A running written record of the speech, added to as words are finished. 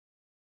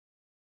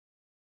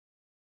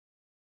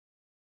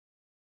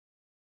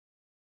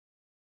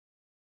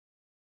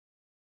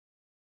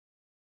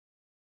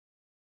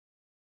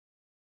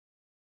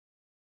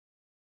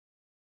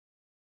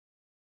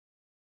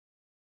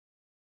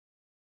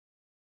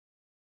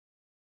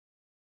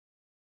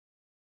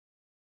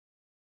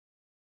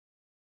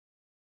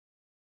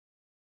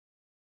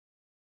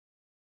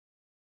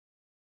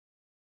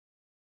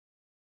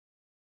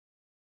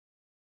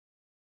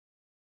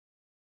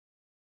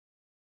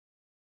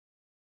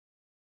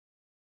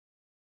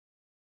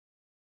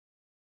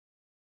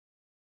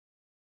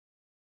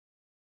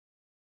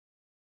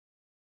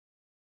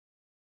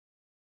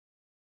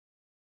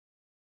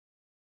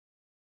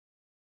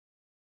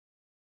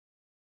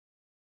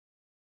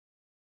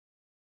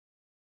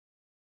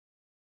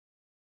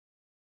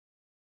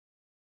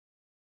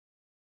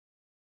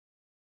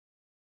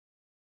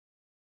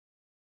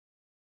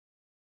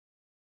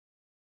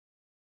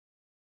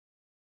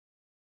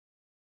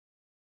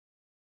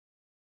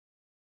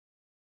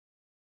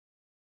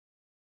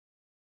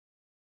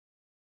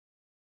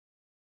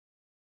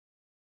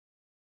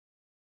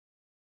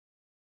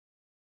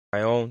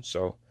my own.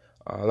 So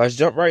let's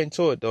jump right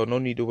into it, though. No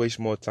need to waste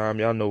more time.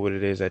 Y'all know what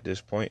it is at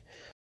this point.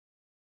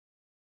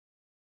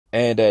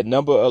 And at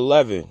number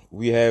 11,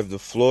 we have the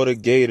Florida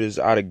Gators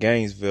out of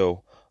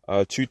Gainesville.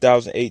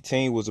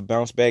 2018 was a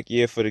bounce back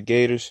year for the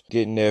Gators,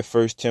 getting their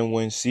first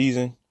 10-win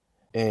season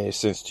and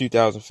since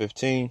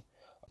 2015.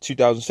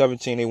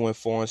 2017 they went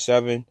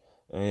 4-7,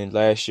 and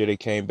last year they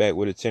came back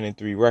with a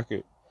 10-3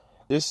 record.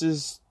 This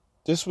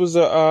was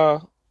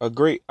a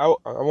great, I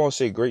won't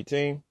say great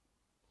team,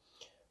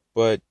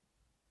 but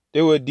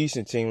they were a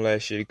decent team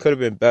last year. It could have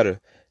been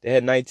better. They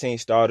had 19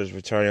 starters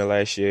returning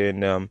last year,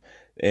 and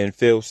in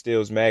Phil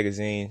Steele's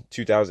magazine,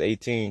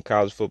 2018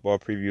 College Football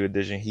Preview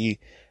Edition, he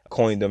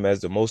coined them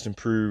as the most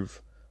improved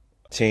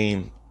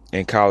team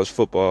in college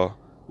football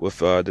with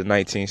the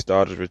 19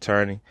 starters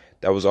returning.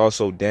 That was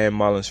also Dan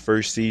Mullen's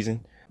first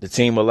season. The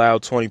team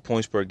allowed 20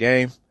 points per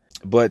game,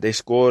 but they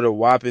scored a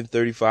whopping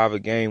 35 a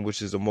game,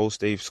 which is the most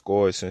they've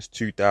scored since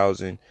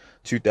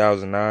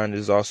 2009.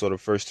 This is also the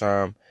first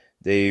time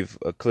they've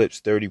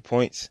eclipsed 30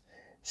 points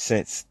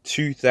since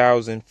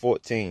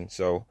 2014.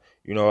 So,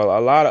 a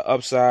lot of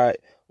upside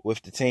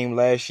with the team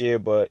last year,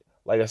 but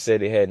like I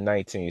said, they had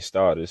 19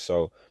 starters.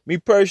 So, me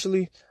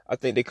personally, I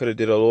think they could have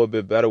did a little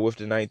bit better with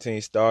the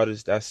 19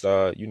 starters. That's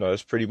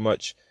that's pretty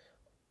much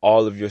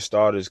all of your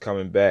starters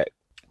coming back.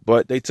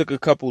 But they took a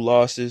couple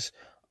losses.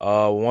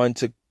 One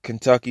to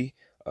Kentucky,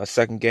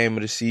 second game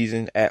of the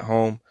season at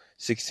home,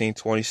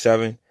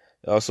 16-27.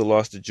 They also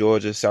lost to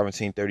Georgia,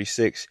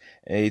 17-36,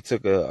 and they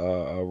took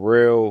a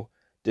real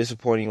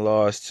disappointing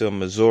loss to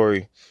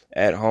Missouri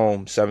at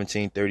home,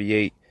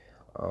 17-38.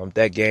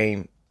 That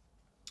game,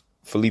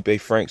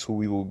 Felipe Franks, who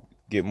we will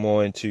get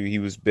more into, he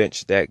was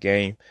benched that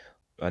game.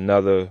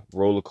 Another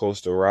roller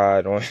coaster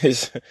ride on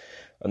his,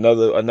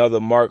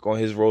 another mark on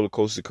his roller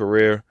coaster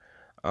career.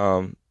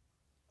 So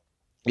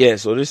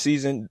this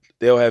season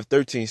they'll have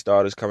 13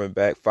 starters coming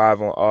back,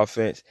 5 on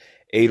offense,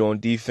 8 on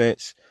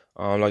defense.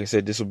 Like I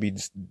said, this will be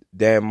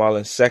Dan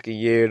Mullen's second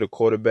year, the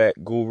quarterback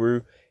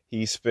guru.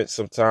 He spent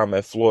some time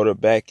at Florida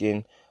back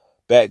during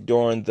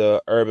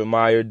the Urban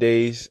Meyer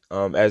days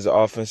as an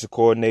offensive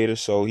coordinator,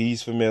 so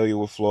he's familiar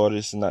with Florida.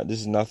 This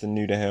is nothing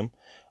new to him.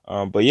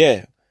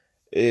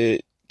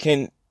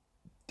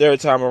 Third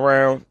time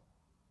around,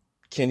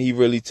 can he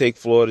really take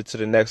Florida to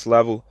the next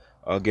level?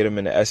 Get him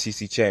in the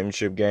SEC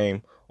championship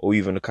game or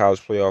even the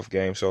college playoff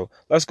game. So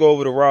let's go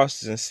over the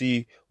rosters and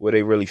see where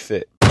they really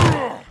fit.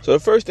 So the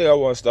first thing I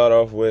want to start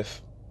off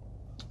with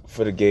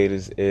for the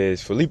Gators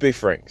is Felipe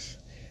Franks.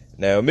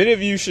 Now, many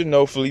of you should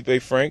know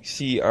Felipe Franks.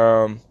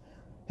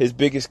 His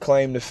biggest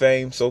claim to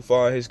fame so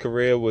far in his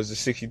career was the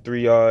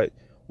 63-yard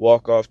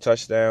walk-off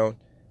touchdown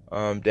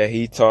that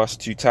he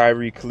tossed to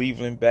Tyree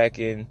Cleveland back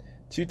in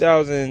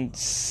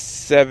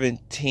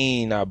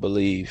 2017, I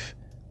believe,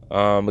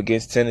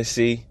 against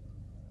Tennessee.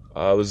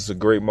 It was a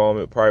great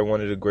moment, probably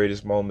one of the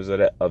greatest moments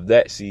of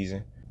that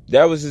season.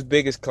 That was his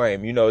biggest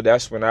claim.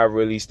 That's when I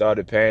really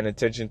started paying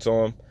attention to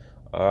him.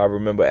 I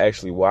remember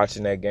actually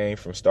watching that game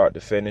from start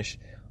to finish.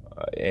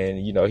 And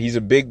he's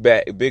a big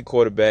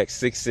quarterback,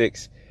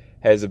 6'6",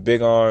 has a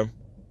big arm.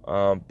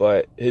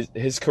 But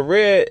his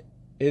career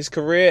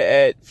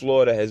at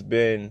Florida has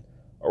been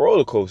a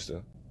roller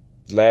coaster.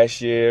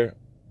 Last year,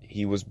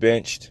 he was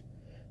benched.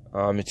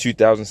 In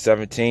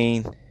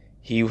 2017,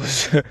 he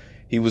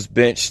was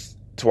benched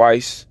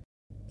twice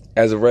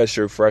as a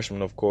redshirt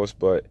freshman, of course.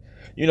 But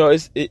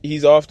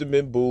he's often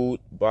been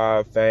booed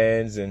by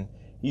fans, and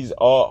he's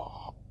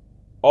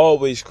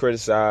always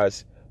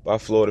criticized by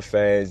Florida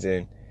fans.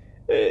 And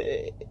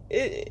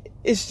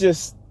it's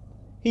just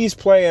he's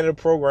playing in a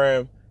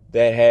program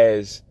that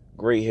has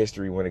great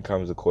history when it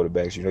comes to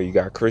quarterbacks. You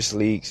got Chris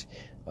Leaks,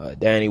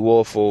 Danny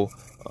Wolfel,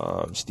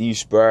 Steve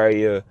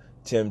Spurrier,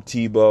 Tim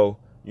Tebow.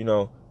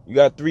 You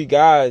got 3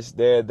 guys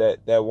there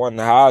that won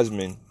the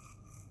Heisman.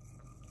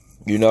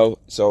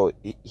 So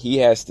he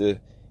has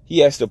to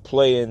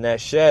play in that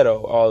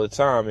shadow all the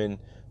time, and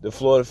the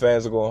Florida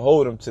fans are going to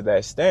hold him to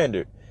that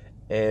standard.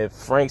 And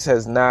Franks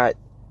has not.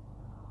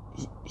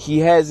 He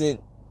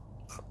hasn't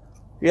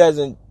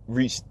come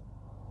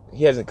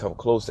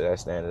close to that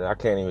standard. I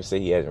can't even say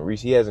he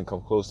hasn't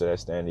come close to that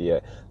standard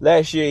yet.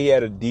 Last year he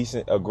had a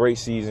great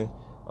season.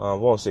 I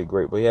won't say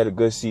great, but he had a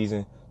good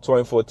season.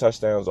 24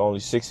 touchdowns, only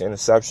 6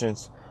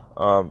 interceptions,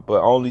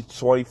 but only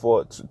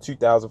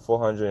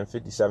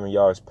 2,457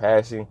 yards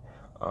passing.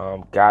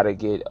 Gotta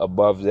get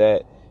above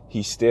that.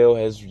 He still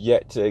has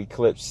yet to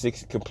eclipse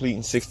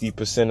completing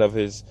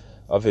 60%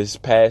 of his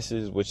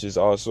passes, which is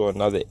also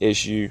another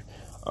issue.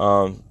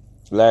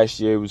 Last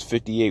year it was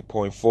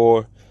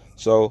 58.4.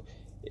 So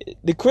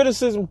the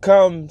criticism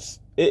comes.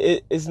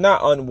 It's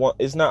not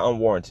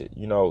unwarranted.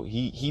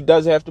 He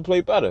does have to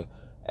play better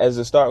as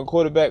a starting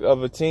quarterback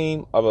of a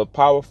team, of a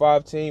Power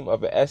 5 team,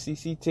 of an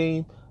SEC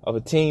team, of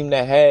a team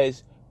that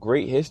has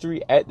great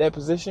history at that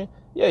position.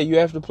 Yeah, you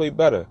have to play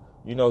better.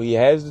 He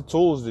has the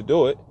tools to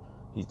do it.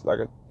 He's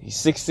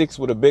 6'6"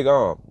 with a big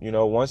arm.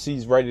 Once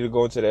he's ready to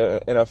go into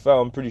the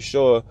NFL, I'm pretty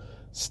sure,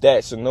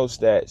 stats or no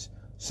stats,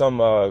 some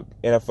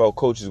NFL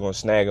coach is going to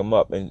snag him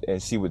up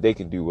and see what they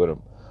can do with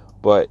him.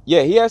 But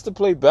yeah, he has to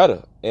play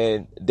better.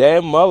 And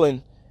Dan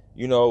Mullen,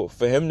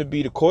 for him to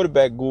be the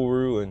quarterback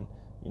guru, and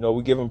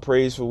we give him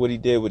praise for what he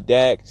did with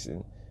Dax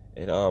and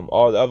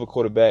all the other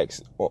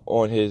quarterbacks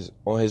on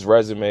his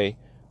resume.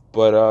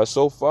 But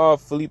so far,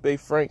 Felipe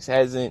Franks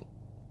hasn't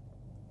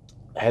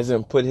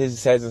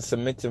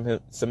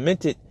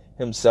cemented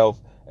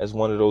himself as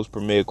one of those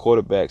premier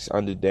quarterbacks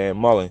under Dan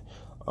Mullen.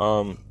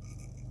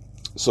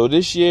 So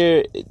this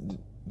year,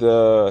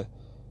 the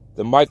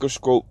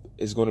microscope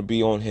is going to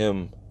be on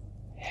him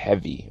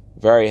heavy,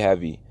 very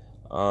heavy.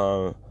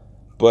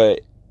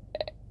 But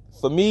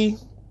for me,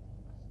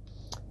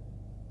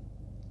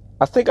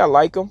 I think I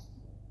like him.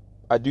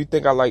 I do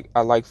think I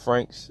like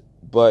Franks,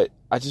 but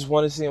I just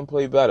want to see him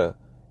play better.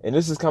 And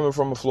this is coming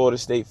from a Florida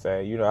State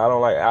fan.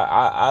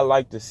 I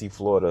like to see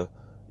Florida,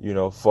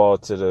 fall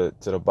to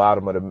the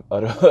bottom of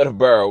the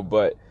barrel.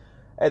 But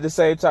at the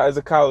same time, as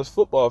a college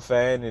football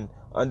fan and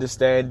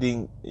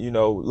understanding,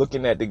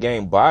 looking at the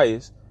game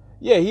bias,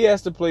 yeah, he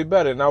has to play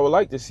better. And I would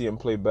like to see him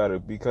play better,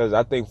 because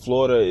I think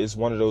Florida is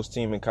one of those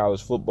teams in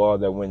college football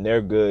that when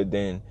they're good,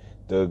 then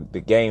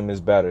the game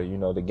is better.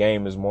 The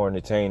game is more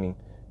entertaining,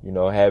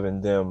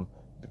 having them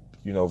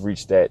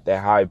reach that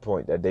high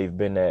point that they've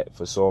been at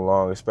for so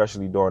long,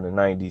 especially during the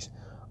 90s.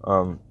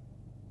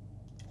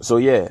 So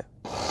yeah,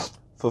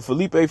 for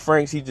Felipe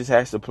Franks, he just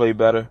has to play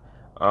better.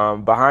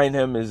 Behind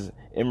him is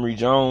Emory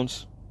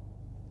Jones,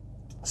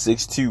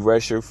 6'2",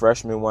 redshirt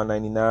freshman,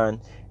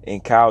 199,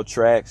 and Kyle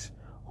Trax,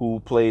 who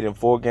played in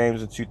 4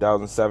 games in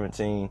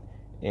 2017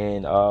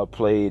 and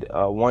played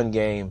 1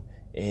 game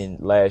in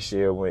last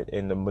year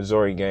in the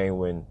Missouri game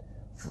when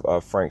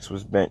Franks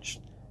was benched.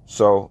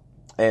 So,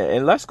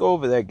 and let's go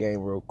over that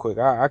game real quick.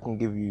 I can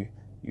give you,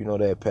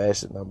 that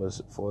passing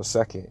numbers for a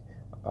second.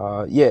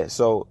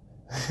 So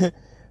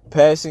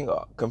passing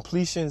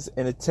completions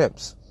and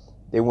attempts.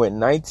 They went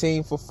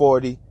 19 for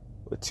 40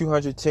 with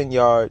 210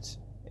 yards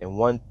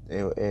and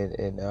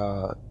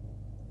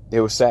they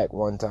were sacked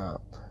 1 time.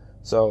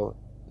 So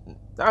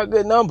not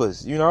good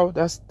numbers,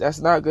 that's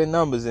not good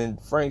numbers.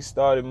 And Frank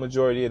started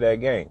majority of that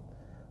game.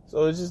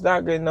 So it's just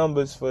not good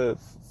numbers for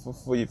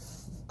you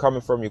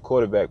coming from your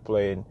quarterback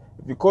play. And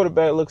if your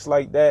quarterback looks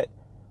like that,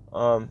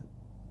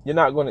 you're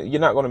not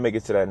gonna make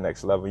it to that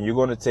next level. You're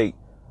gonna take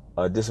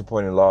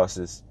disappointing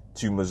losses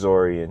to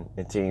Missouri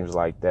and teams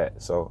like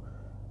that. So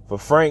for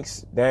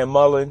Franks, Dan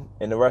Mullen,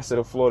 and the rest of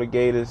the Florida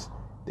Gators,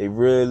 they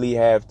really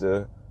have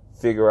to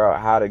figure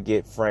out how to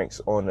get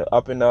Franks on the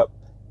up and up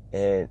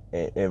and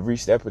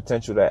reach that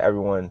potential that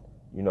everyone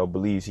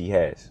believes he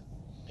has.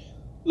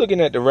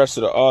 Looking at the rest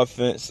of the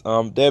offense,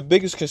 their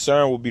biggest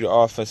concern will be the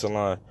offensive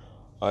line.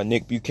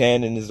 Nick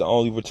Buchanan is the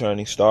only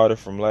returning starter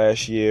from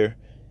last year,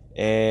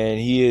 and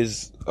he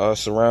is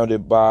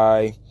surrounded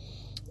by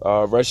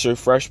redshirt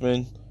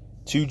freshmen,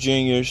 2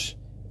 juniors,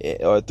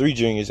 3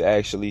 juniors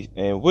actually,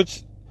 and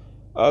which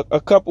a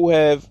couple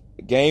have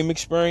game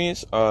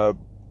experience.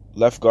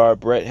 Left guard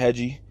Brett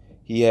Hedgie,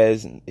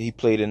 he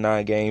played in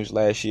 9 games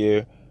last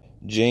year.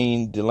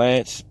 Gene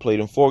DeLance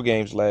played in 4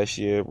 games last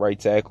year, right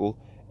tackle,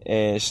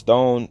 and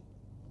Stone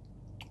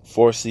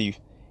Forsey,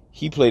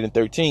 he played in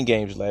 13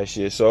 games last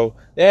year. So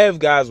they have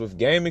guys with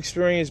game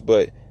experience,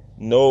 but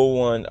no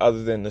one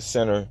other than the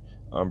center,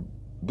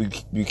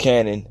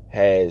 Buchanan,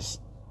 has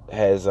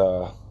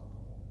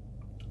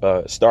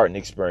starting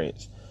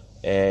experience.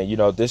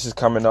 And this is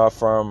coming off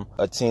from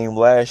a team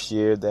last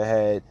year that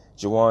had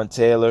Jawan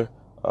Taylor,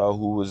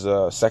 who was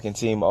second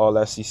team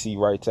All SEC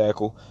right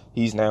tackle.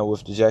 He's now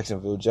with the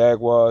Jacksonville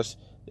Jaguars.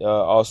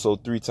 Also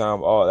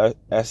 3-time All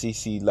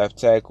SEC left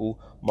tackle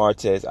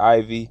Martez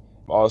Ivey.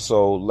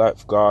 Also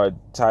left guard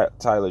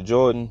Tyler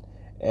Jordan,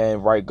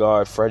 and right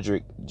guard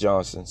Frederick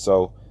Johnson.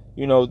 So,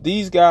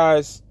 these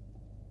guys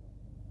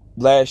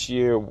last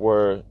year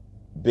were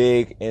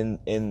big in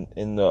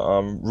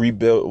the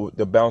rebuild,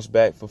 the bounce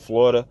back for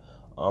Florida.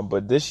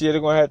 But this year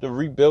they're gonna have to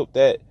rebuild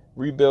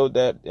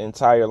that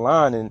entire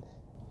line, and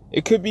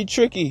it could be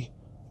tricky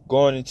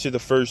going into the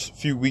first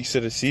few weeks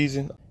of the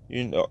season.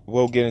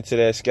 We'll get into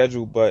that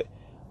schedule, but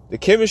the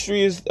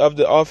chemistry of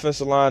the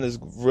offensive line is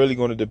really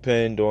going to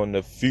depend on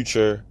the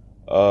future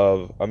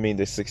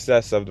the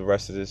success of the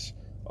rest of this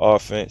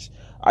offense.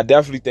 I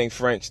definitely think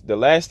the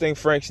last thing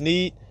Franks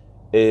need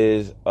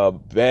is a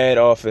bad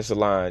offensive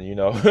line.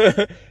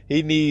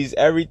 He needs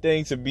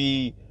everything to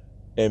be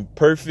in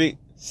perfect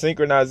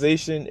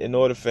synchronization in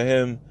order for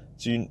him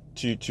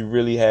to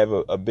really have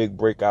a big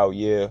breakout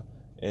year.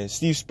 And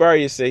Steve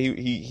Spurrier said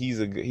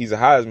he's a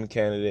Heisman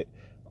candidate.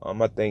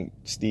 I think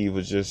Steve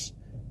was just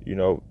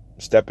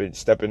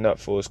stepping up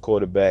for his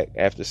quarterback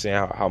after seeing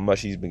how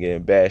much he's been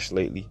getting bashed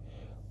lately.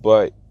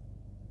 But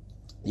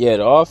yeah,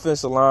 the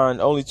offensive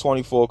line, only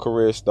 24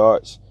 career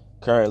starts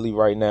currently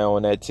right now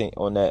on that team,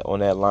 on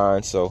that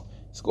line. So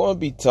it's going to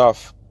be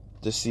tough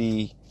to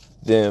see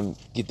them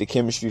get the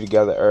chemistry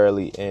together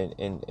early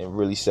and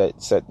really set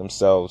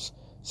themselves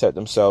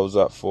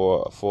up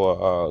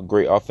for a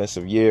great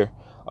offensive year.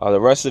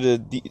 The rest of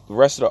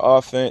the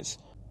offense,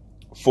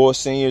 4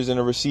 seniors in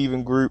the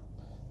receiving group,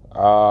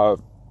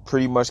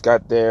 pretty much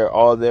got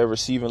all their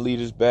receiving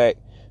leaders back.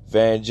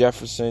 Van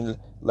Jefferson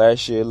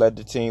last year led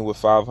the team with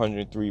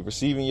 503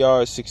 receiving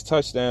yards, 6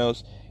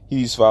 touchdowns.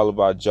 He's followed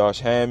by Josh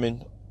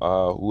Hammond,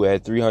 who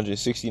had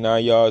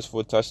 369 yards,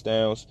 4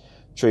 touchdowns.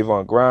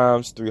 Trayvon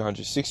Grimes,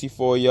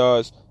 364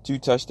 yards, 2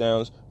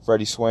 touchdowns.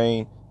 Freddie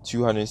Swain,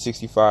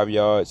 265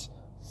 yards,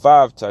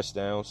 5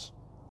 touchdowns.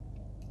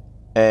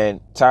 And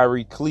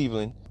Tyree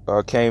Cleveland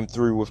came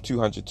through with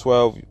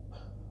 212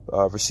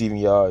 receiving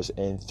yards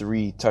and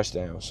 3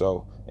 touchdowns.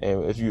 So,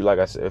 and if you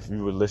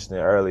were listening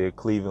earlier,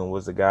 Cleveland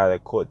was the guy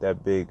that caught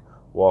that big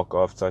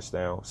walk-off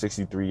touchdown,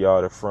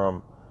 63-yarder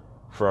from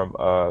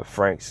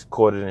Franks,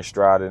 caught it in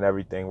stride and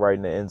everything, right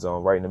in the end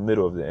zone, right in the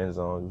middle of the end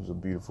zone. It was a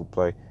beautiful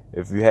play.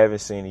 If you haven't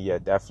seen it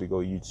yet, definitely go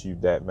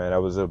YouTube that, man.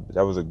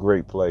 That was a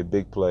great play,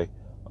 big play.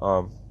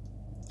 But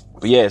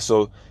yeah,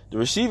 so the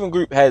receiving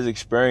group has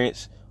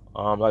experience.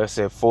 Like I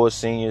said, 4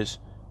 seniors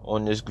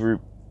on this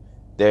group.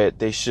 That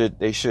they should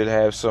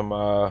have some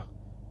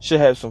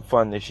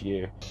fun this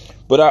year.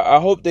 But I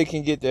hope they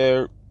can get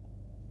their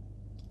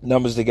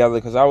numbers together,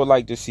 because I would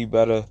like to see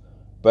better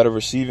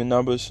receiving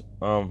numbers.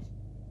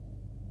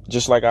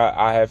 Just like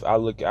I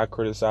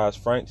criticize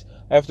Franks,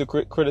 I have to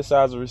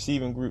criticize the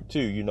receiving group too.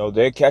 You know,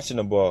 they're catching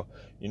the ball.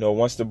 You know,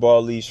 once the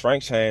ball leaves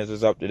Franks' hands,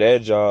 it's up to their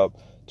job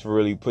to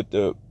really put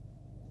the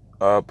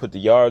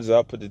yards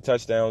up, put the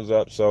touchdowns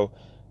up. So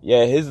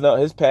yeah, his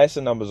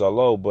passing numbers are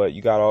low, but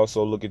you got to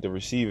also look at the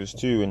receivers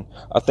too. And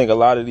I think a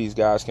lot of these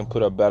guys can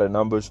put up better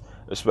numbers,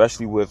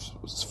 especially with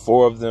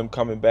 4 of them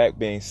coming back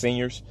being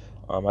seniors.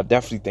 I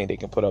definitely think they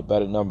can put up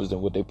better numbers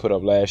than what they put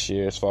up last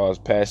year as far as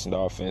passing the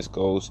offense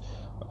goes.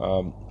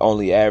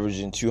 Only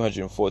averaging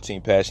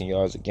 214 passing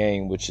yards a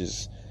game, which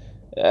is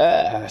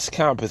it's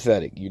kind of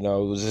pathetic. You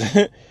know, it was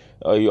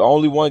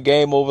only one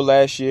game over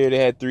last year. They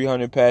had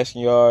 300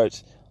 passing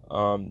yards.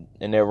 And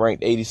they're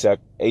ranked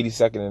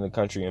 82nd in the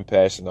country in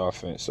passing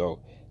offense. So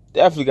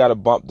definitely got to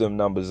bump them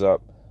numbers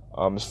up.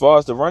 As far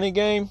as the running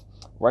game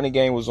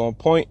was on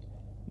point.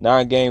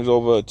 9 games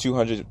over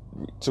 200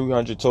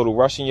 total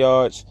rushing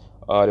yards.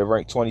 They were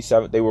ranked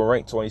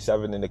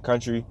 27th in the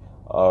country.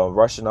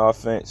 Rushing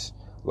offense.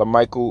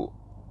 LaMichael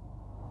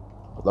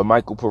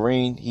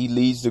Perrine, he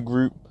leads the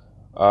group,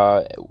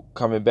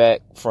 coming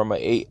back from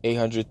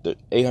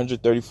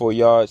 834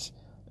 yards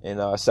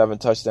and 7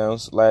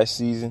 touchdowns last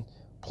season,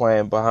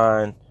 playing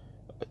behind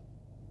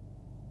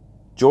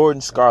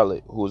Jordan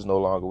Scarlett, who is no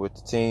longer with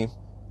the team.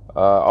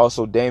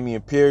 Also,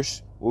 Damian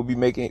Pierce will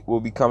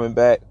be coming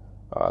back.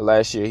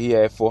 Last year, he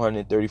had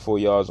 434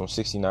 yards on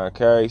 69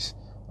 carries,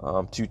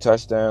 2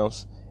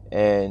 touchdowns,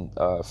 and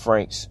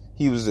Franks,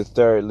 he was the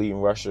fourth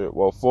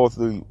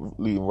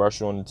leading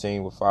rusher on the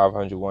team with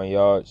 501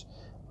 yards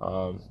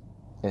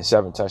and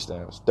 7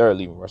 touchdowns. Third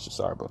leading rusher,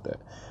 sorry about that.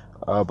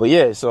 But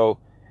yeah, so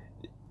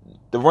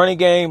the running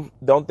game,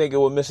 don't think it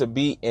will miss a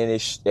beat, and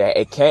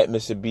it can't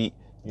miss a beat.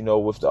 You know,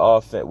 with the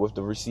offense, with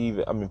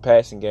the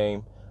passing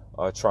game,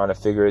 trying to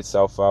figure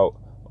itself out.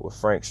 With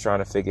Franks trying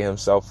to figure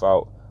himself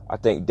out. I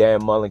think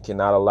Dan Mullen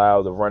cannot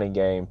allow the running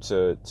game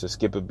to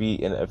skip a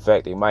beat, and in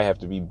fact, they might have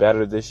to be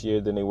better this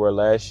year than they were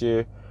last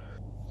year.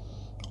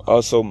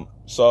 Also,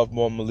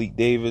 sophomore Malik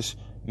Davis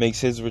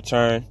makes his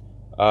return.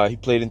 He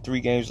played in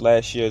 3 games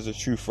last year as a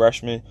true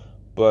freshman,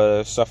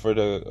 but suffered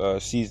a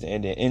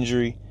season-ending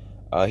injury.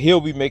 He'll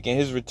be making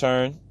his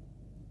return,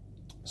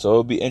 so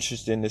it'll be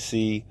interesting to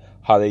see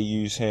how they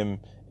use him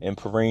and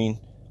Perrine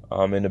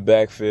in the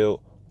backfield.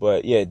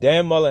 But yeah,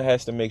 Dan Mullen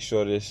has to make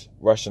sure this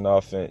rushing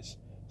offense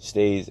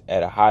stays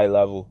at a high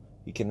level.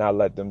 He cannot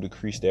let them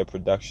decrease their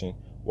production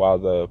while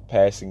the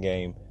passing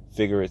game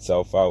figure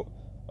itself out.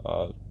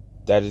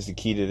 That is the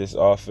key to this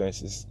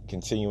offense, is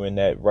continuing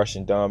that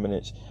rushing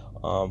dominance.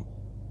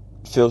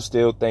 Phil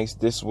Steele thinks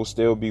this will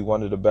still be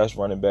one of the best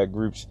running back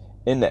groups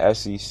in the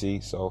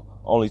SEC, so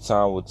only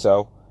time will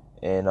tell.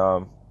 And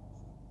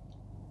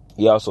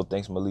he also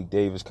thinks Malik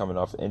Davis, coming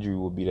off injury,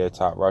 will be their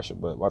top rusher.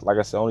 But like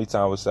I said, only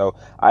time will tell.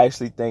 I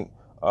actually think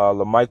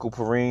LaMichael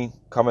Perrine,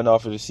 coming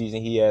off of the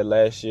season he had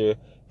last year,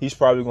 he's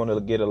probably going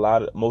to get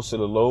most of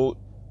the load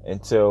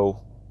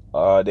until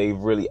they've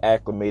really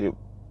acclimated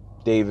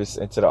Davis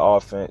into the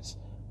offense,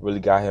 really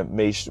got him,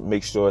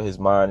 make sure his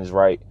mind is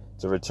right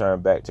to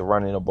return back to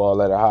running the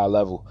ball at a high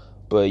level.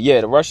 But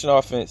yeah, the rushing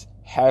offense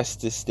has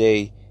to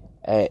stay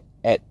at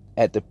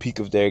the peak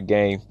of their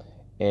game,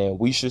 and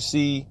we should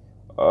see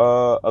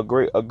a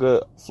good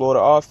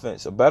Florida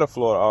offense, a better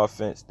Florida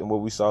offense than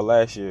what we saw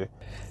last year.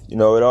 You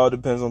know, it all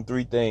depends on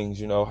 3 things.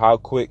 You know, how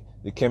quick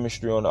the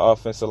chemistry on the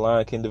offensive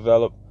line can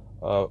develop.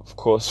 Of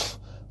course,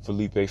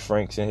 Felipe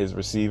Franks and his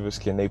receivers,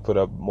 can they put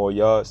up more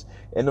yards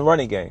in the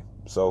running game?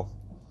 So,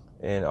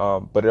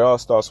 but it all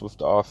starts with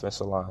the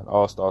offensive line.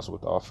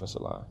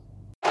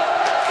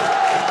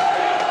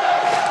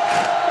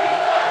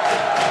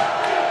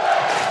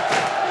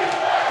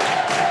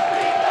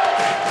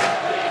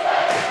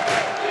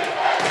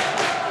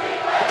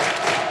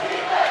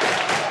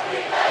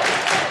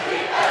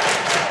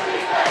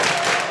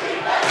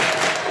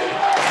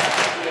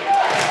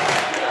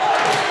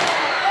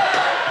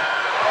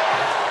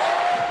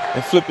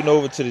 And flipping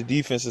over to the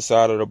defensive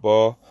side of the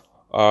ball,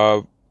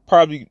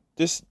 probably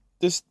this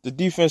the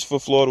defense for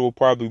Florida will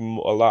probably be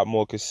a lot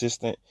more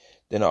consistent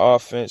than the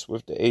offense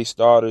with the 8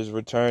 starters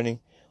returning.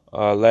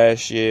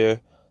 Last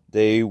year,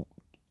 they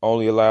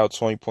only allowed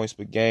 20 points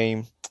per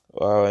game.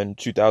 In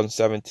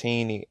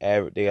 2017,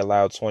 they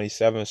allowed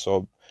 27,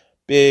 so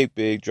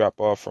big drop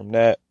off from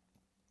that.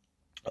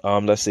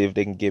 Let's see if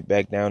they can get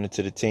back down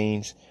into the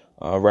teens,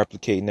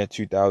 replicating that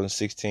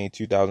 2016,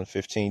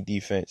 2015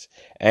 defense,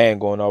 and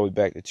going all the way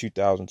back to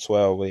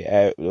 2012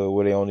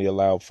 where they only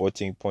allowed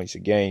 14 points a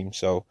game.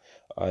 So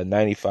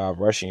 95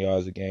 rushing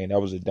yards a game.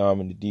 That was a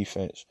dominant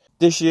defense.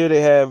 This year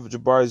they have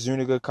Jabari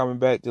Zuniga coming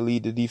back to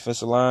lead the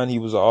defensive line. He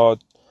was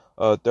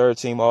an third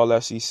team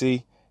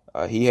All-SEC.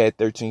 He had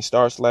 13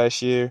 starts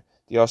last year.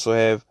 They also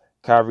have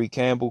Kyrie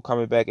Campbell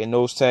coming back at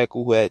nose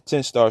tackle, who had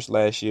 10 starts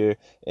last year,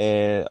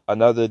 and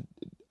another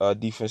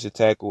defensive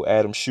tackle,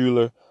 Adam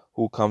Schuler,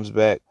 who comes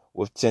back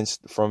with 10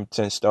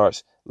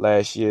 starts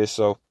last year.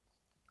 So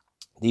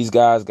these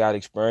guys got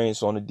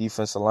experience on the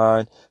defensive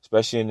line,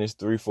 especially in this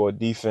 3-4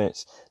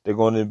 defense. They're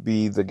going to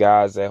be the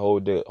guys that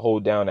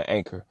hold down the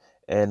anchor.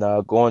 And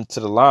going to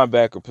the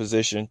linebacker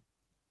position,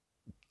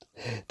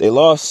 they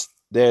lost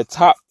their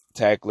top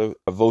tackler,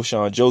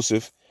 Voshon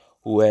Joseph,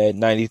 who had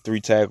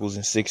 93 tackles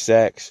and 6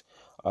 sacks.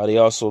 They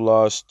also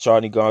lost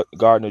Charlie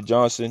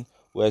Gardner-Johnson,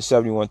 who had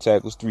 71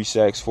 tackles, 3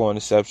 sacks, 4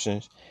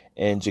 interceptions,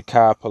 and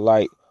Ja'Kai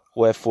Polite,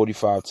 who had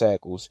 45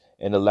 tackles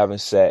and 11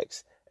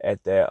 sacks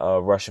at that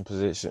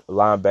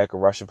linebacker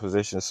rushing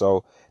position.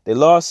 So they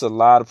lost a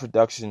lot of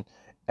production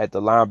at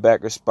the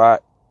linebacker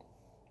spot.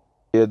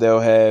 Here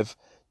they'll have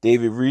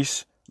David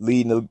Reese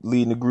leading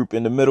the group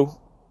in the middle.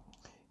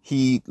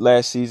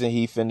 Last season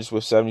he finished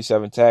with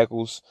 77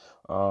 tackles.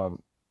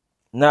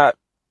 Not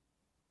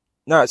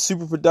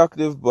super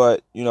productive,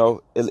 but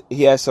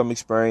he has some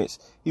experience.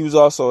 He was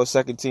also a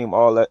second team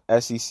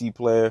All-SEC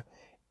player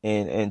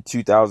in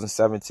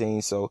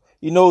 2017, so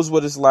he knows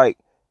what it's like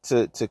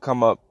to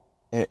come up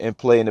and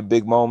play in the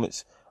big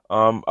moments.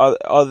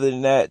 Other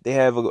than that, they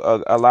have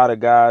a lot of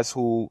guys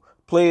who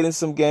played in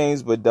some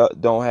games but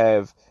don't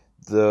have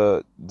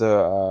the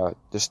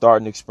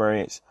starting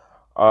experience.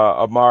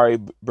 Amari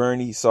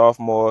Burney,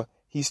 sophomore,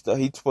 he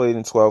played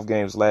in 12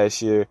 games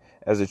last year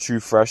as a true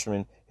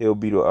freshman. He'll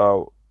be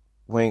the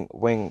wing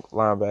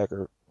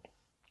linebacker.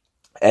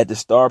 At the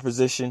star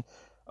position,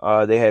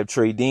 they have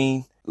Trey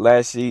Dean.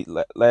 Last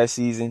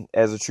season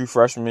as a true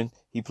freshman,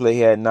 he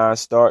had 9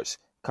 starts.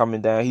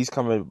 He's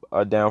coming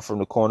down from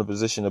the corner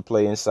position to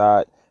play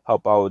inside,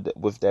 help out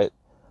with that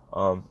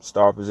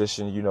star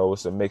position.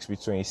 It's a mix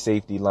between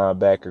safety,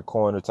 linebacker,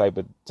 corner type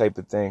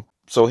of thing.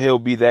 So he'll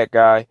be that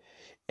guy.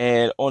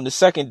 And on the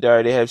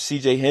secondary, they have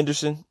C.J.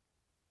 Henderson.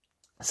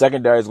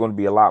 Secondary is going to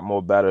be a lot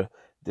more better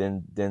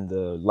than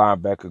the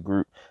linebacker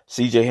group.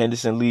 C.J.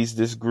 Henderson leads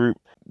this group.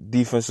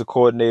 Defensive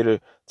coordinator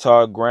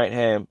Todd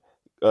Grantham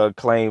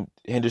claimed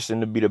Henderson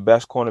to be the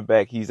best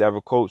cornerback he's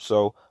ever coached,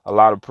 so a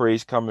lot of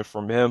praise coming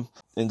from him.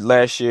 And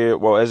last year,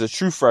 as a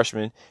true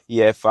freshman, he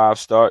had 5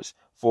 starts,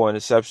 4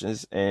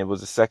 interceptions, and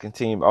was a second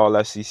team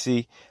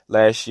All-SEC.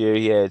 Last year,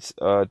 he had 2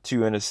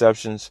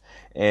 interceptions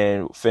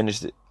and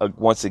finished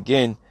once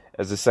again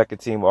as a second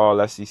team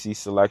All-SEC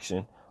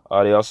selection.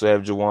 They also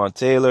have Jawan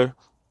Taylor,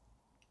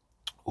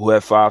 who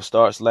had 5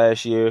 starts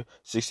last year,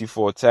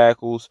 64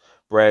 tackles.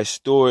 Brad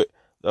Stewart,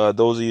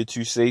 those are your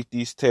 2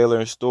 safeties, Taylor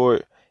and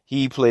Stewart.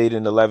 He played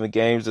in 11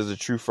 games as a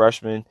true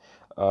freshman,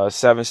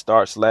 7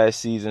 starts last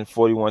season,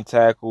 41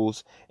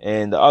 tackles.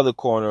 And the other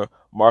corner,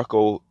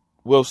 Marco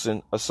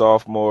Wilson, a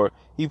sophomore,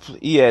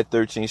 he had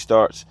 13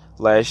 starts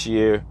last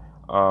year,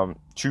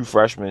 true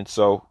freshman.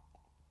 So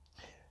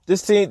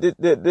this team,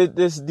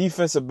 this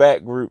defensive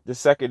back group, the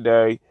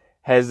secondary,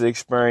 has the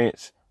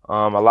experience.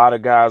 A lot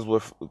of guys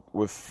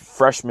with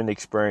freshman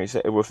experience,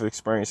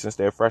 since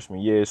their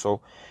freshman year.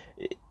 So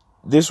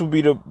this would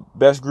be the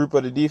best group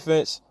of the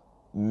defense.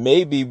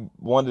 Maybe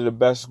one of the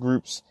best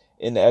groups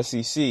in the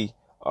SEC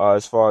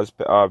as far as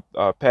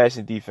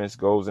passing defense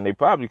goes, and they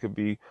probably could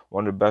be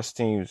one of the best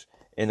teams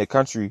in the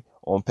country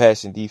on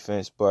passing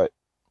defense. But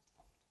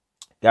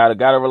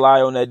gotta rely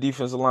on that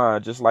defensive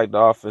line, just like the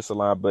offensive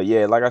line. But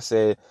yeah, like I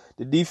said,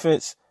 the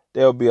defense,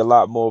 they'll be a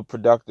lot more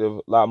productive,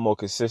 a lot more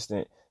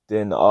consistent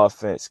than the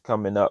offense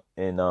coming up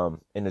in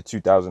the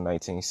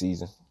 2019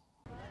 season.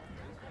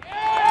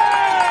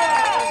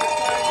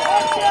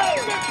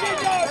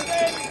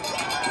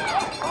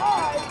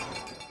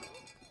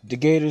 The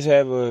Gators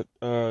have a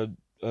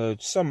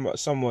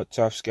somewhat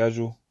tough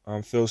schedule.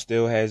 Phil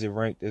still has it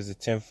ranked as the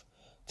 10th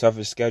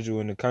toughest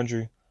schedule in the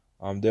country.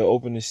 They'll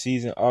open the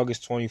season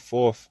August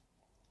 24th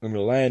in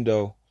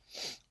Orlando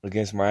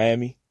against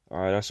Miami.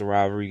 That's a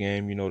rivalry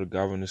game, the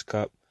Governor's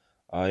Cup.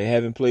 They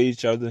haven't played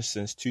each other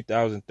since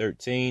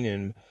 2013,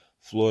 and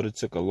Florida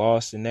took a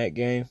loss in that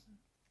game.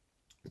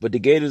 But the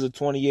Gators are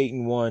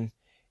 28-1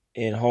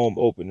 in home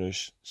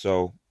openers,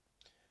 so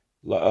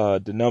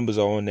the numbers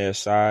are on their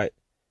side.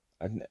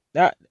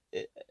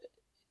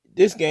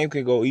 This game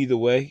can go either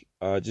way,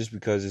 just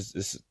because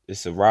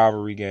it's a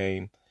rivalry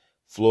game.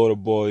 Florida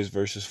boys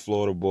versus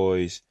Florida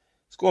boys.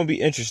 It's going to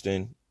be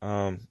interesting.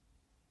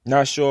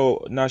 Not sure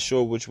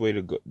which way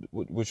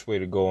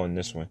to go on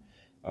this one.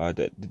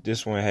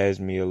 This one has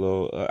me a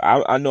little.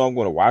 I know I'm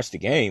going to watch the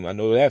game. I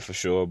know that for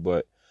sure,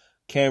 but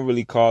can't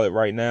really call it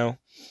right now.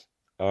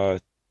 Uh,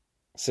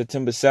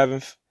 September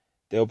 7th,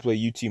 they'll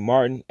play UT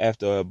Martin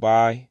after a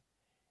bye,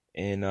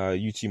 and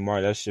UT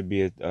Martin, that should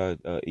be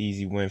a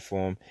easy win for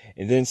them.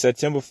 And then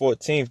September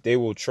 14th, they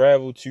will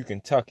travel to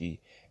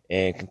Kentucky,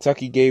 and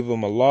Kentucky gave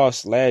them a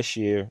loss last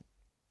year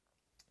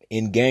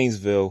in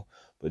Gainesville,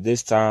 but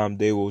this time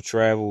they will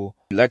travel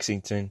to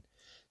Lexington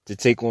to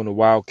take on the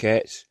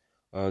Wildcats.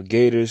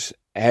 Gators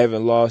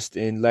haven't lost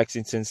in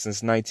Lexington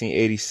since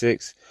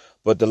 1986,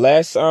 but the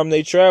last time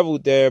they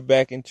traveled there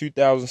back in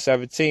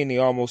 2017, they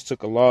almost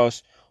took a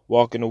loss,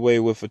 walking away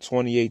with a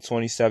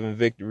 28-27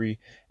 victory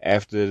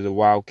after the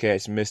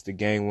Wildcats missed the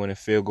game-winning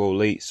field goal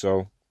late.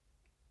 So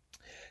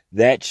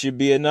that should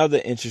be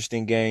another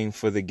interesting game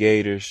for the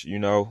Gators.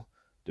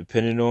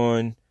 Depending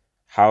on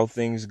how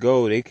things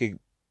go, they could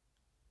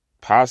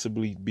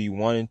possibly be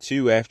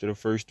 1-2 after the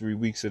first 3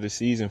 weeks of the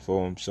season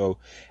for them. So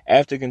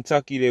after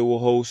Kentucky, they will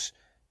host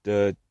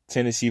the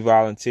Tennessee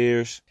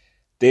Volunteers.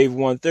 They've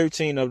won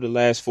 13 of the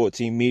last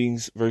 14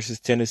 meetings versus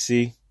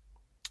Tennessee,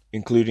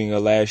 including a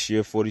last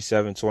year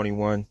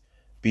 47-21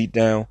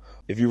 beatdown.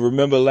 If you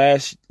remember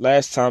last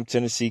time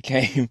Tennessee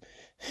came,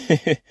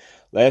 to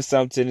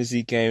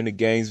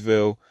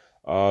Gainesville,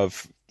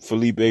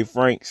 Felipe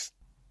Franks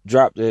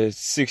dropped a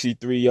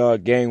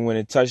 63-yard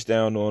game-winning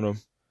touchdown on them.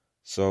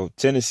 So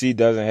Tennessee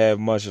doesn't have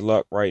much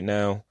luck right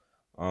now.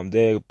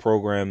 Their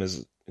program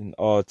is in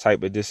all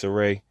type of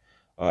disarray.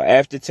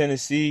 After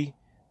Tennessee,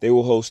 they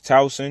will host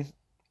Towson.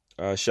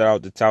 Shout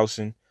out to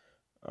Towson,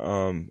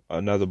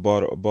 another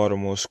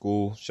Baltimore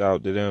school. Shout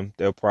out to them.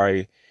 They'll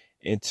probably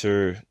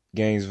enter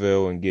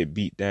Gainesville and get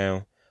beat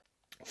down.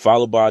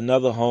 Followed by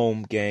another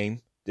home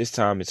game. This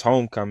time it's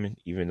homecoming,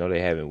 even though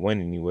they haven't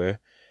won anywhere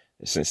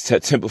since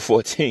September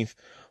 14th.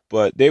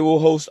 But they will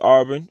host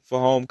Auburn for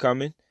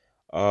homecoming.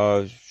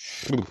 That's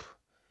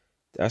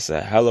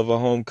a hell of a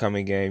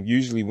homecoming game.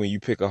 Usually when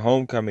you pick a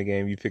homecoming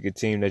game, you pick a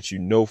team that you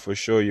know for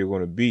sure you're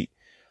going to beat.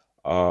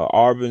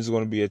 Auburn's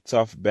going to be a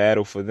tough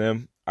battle for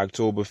them,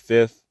 October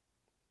 5th.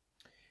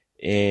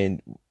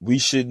 And we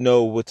should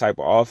know what type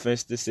of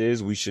offense this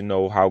is. We should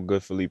know how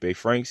good Felipe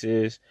Franks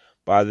is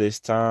by this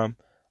time.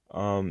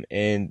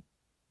 And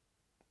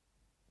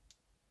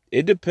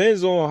it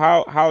depends on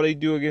how they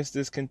do against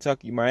this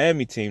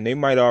Kentucky-Miami team. They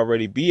might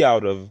already be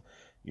out of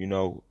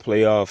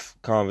playoff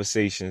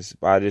conversations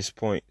by this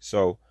point.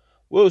 So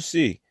we'll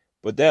see.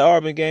 But that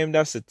Auburn game,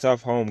 that's a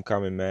tough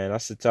homecoming, man.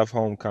 That's a tough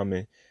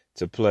homecoming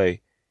to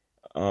play.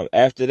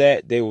 After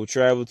that, they will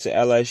travel to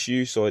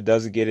LSU, so it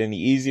doesn't get any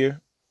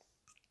easier.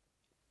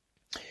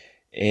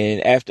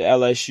 And after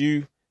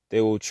LSU,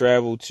 they will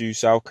travel to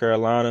South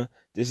Carolina.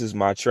 This is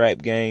my trap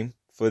game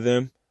for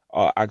them,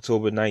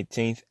 October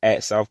 19th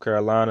at South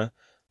Carolina.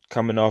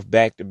 Coming off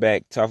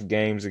back-to-back tough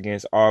games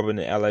against Auburn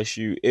and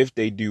LSU. If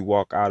they do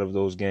walk out of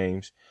those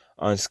games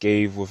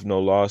unscathed with no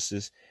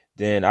losses,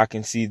 then I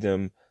can see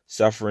them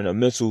suffering a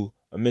mental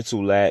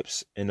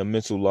lapse and a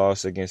mental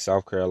loss against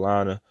South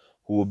Carolina,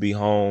 who will be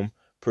home.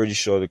 Pretty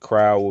sure the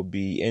crowd will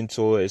be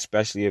into it,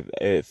 especially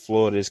if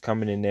Florida is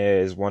coming in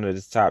there as one of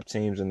the top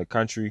teams in the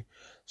country.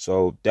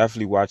 So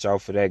definitely watch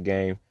out for that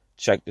game.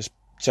 Check the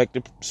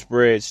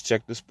spreads,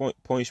 check the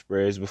point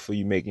spreads before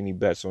you make any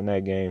bets on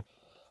that game.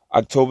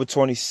 October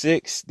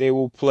 26th, they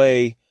will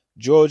play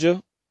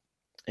Georgia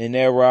in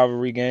their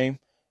rivalry game.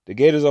 The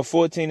Gators are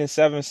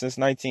 14-7 since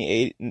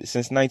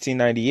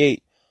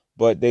 1998,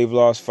 but they've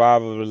lost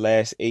 5 of the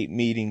last 8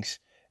 meetings,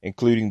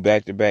 including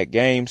back-to-back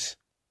games.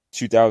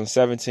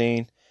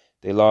 2017,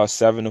 they lost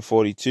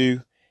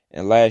 7-42,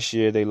 and last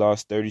year they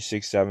lost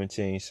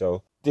 36-17.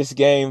 So this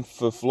game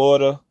for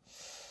Florida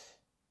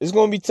is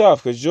going to be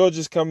tough because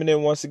Georgia's coming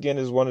in once again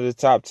as one of the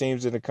top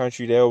teams in the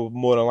country. They'll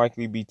more than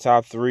likely be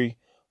top 3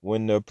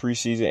 when the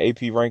preseason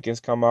AP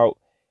rankings come out.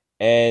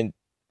 And,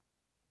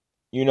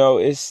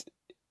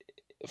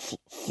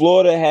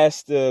 Florida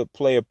has to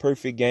play a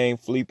perfect game.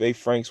 Felipe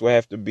Franks will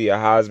have to be a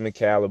Heisman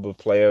caliber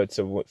player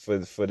for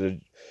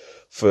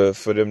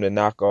them to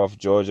knock off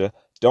Georgia.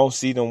 Don't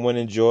see them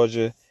winning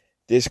Georgia.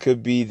 This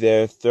could be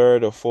their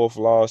 3rd or 4th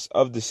loss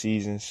of the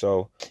season.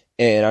 So,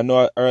 and I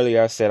know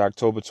earlier I said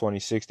October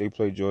 26th they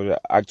play Georgia.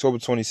 October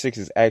 26th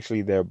is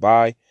actually their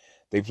bye.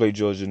 They play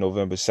Georgia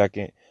November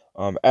 2nd.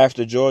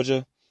 After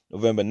Georgia,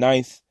 November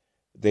 9th,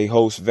 they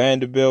host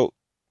Vanderbilt.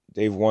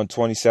 They've won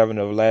 27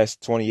 of the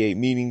last 28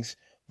 meetings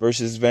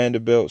versus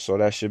Vanderbilt, so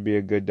that should be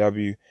a good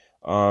W.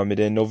 And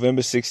then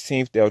November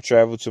 16th, they'll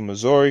travel to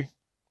Missouri,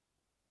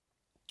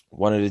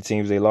 one of the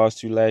teams they lost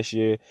to last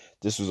year.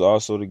 This was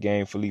also the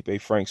game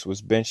Felipe Franks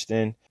was benched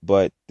in,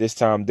 but this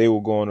time they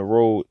will go on the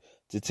road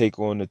to take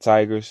on the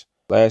Tigers.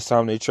 Last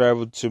time they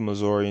traveled to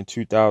Missouri in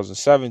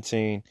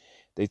 2017,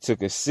 they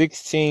took a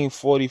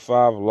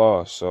 16-45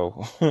 loss,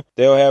 so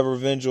they'll have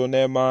revenge on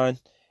their mind,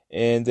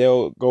 and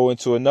they'll go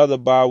into another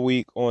bye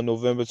week on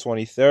November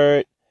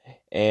 23rd.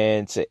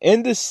 And to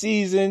end the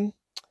season,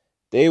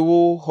 they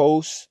will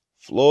host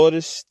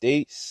Florida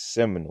State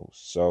Seminoles.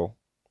 So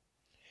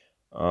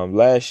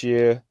Last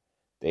year,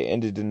 they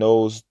ended the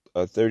Noles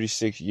a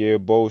 36-year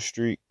bowl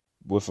streak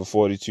with a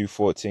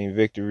 42-14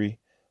 victory.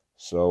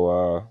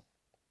 So,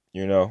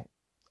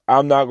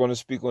 I'm not going to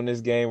speak on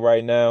this game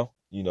right now,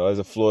 as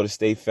a Florida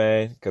State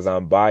fan because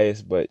I'm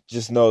biased, but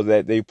just know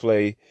that they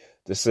play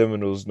the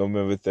Seminoles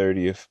November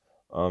 30th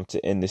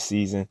to end the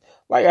season.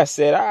 Like I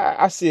said,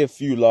 I see a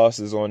few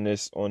losses on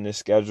this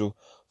schedule.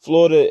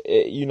 Florida,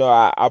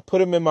 I put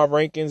them in my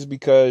rankings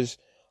because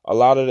a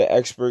lot of the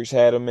experts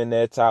had them in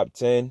their top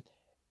 10.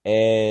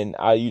 And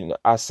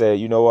I said,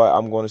 you know what,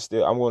 I'm going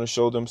to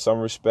show them some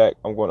respect.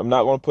 I'm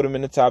not going to put them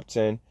in the top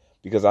 10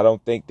 because I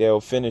don't think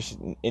they'll finish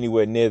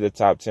anywhere near the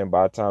top 10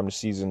 by the time the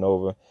season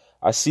over.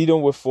 I see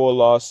them with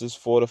 4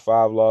 to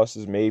 5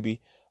 losses,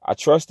 maybe. I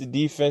trust the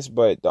defense,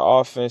 but the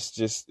offense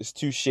just is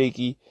too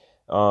shaky.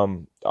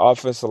 The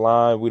offensive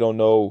line, we don't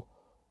know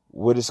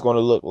what it's going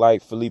to look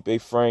like.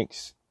 Felipe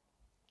Franks,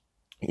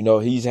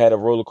 he's had a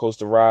roller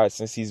coaster ride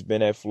since he's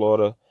been at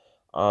Florida.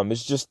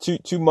 It's just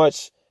too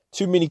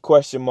many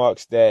question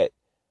marks that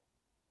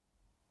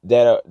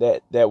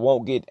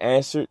won't get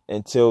answered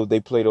until they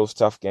play those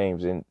tough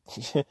games. And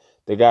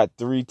they got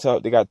 2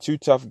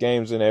 tough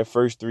games in their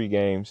first 3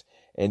 games,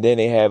 and then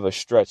they have a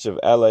stretch of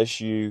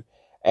LSU,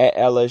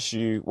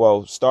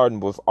 starting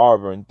with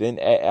Auburn, then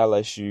at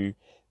LSU,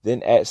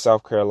 then at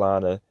South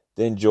Carolina,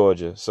 then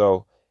Georgia.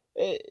 So,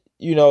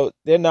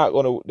 they're not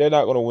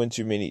gonna win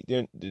too many.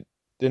 They're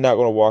not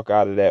gonna walk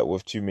out of that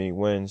with too many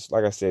wins.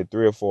 Like I said,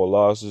 3 or 4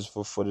 losses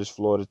for this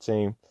Florida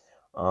team.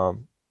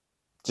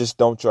 Just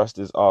don't trust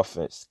this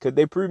offense. Could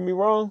they prove me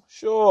wrong?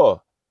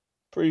 Sure.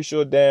 Pretty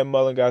sure Dan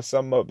Mullen got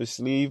something up his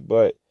sleeve,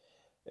 but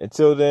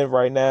until then,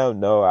 right now,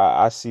 no,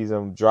 I see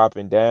them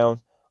dropping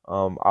down.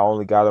 I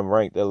only got them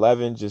ranked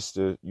 11 just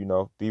to,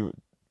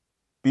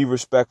 be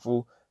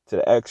respectful to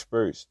the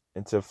experts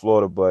and to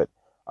Florida, but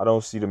I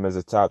don't see them as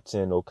a top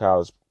 10 or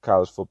college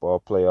football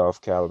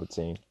playoff caliber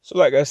team. So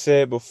like I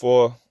said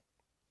before,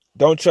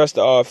 don't trust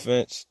the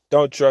offense.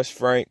 Don't trust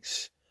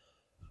Franks.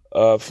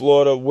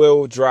 Florida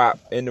will drop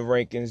in the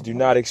rankings. Do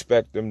not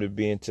expect them to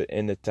be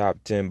in the top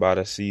 10 by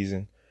the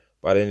end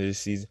of the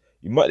season.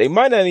 They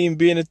might not even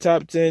be in the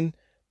top 10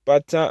 by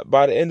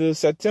the end of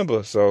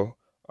September. So,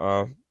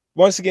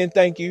 once again,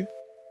 thank you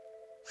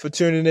for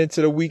tuning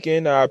into the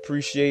weekend. I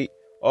appreciate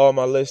all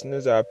my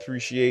listeners. I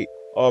appreciate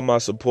all my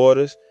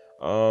supporters.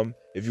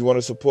 If you want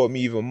to support me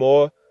even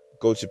more,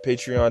 go to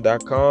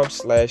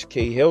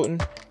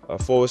patreon.com/khilton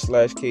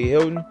 /K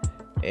Hilton.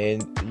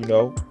 And,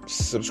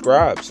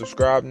 subscribe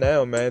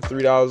now, man.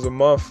 $3 a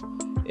month.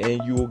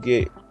 And you will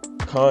get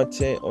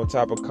content on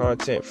top of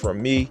content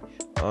from me.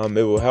 It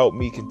will help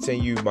me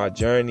continue my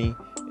journey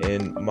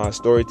and my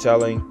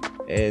storytelling.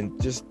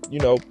 And just,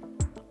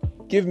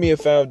 give me a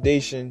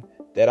foundation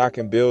that I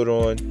can build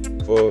on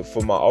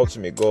for my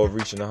ultimate goal of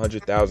reaching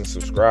 100,000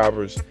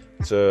 subscribers.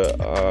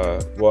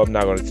 I'm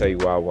not going to tell you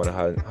why I want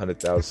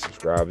 100,000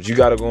 subscribers. You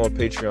got to go on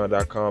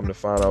patreon.com to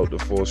find out the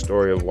full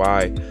story of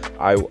why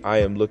I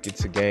am looking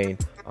to gain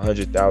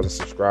 100,000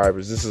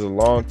 subscribers. This is a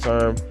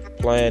long-term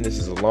plan. This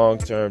is a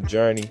long-term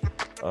journey.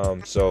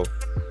 So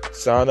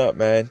sign up,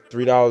 man.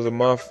 $3 a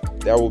month.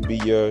 That will be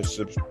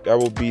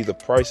the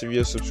price of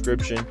your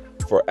subscription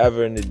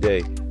forever and a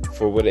day.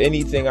 For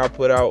anything I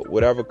put out,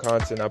 whatever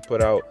content I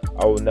put out,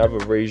 I will never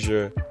raise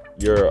your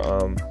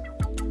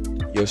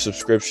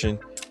subscription.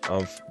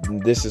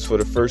 This is for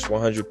the first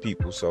 100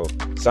 people. So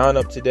sign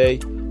up today.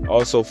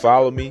 Also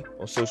follow me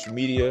on social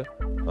media.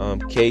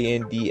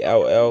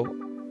 KNDLLH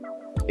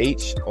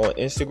on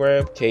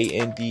Instagram,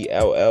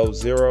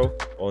 KNDLL0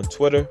 on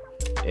Twitter.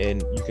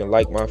 And you can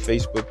like my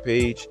Facebook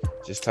page.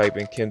 Just type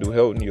in Kendall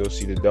Hilton. You'll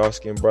see the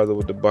dark-skinned brother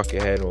with the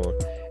bucket hat on.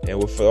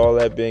 And with all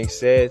that being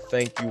said,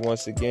 thank you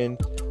once again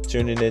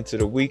tuning into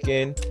the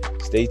weekend.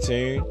 Stay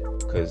tuned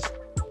because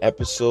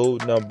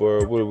episode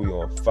number, what are we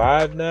on,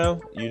 5 now?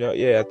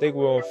 I think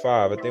we're on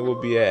 5. I think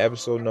we'll be at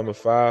episode number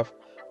 5.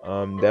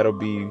 That'll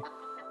be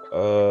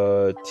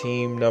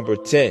team number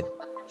 10.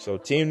 So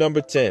team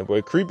number 10.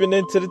 We're creeping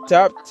into the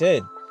top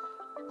 10.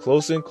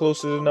 Closer and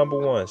closer to number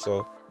 1.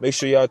 So make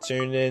sure y'all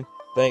tune in.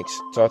 Thanks.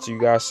 Talk to you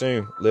guys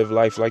soon. Live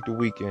life like the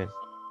weekend.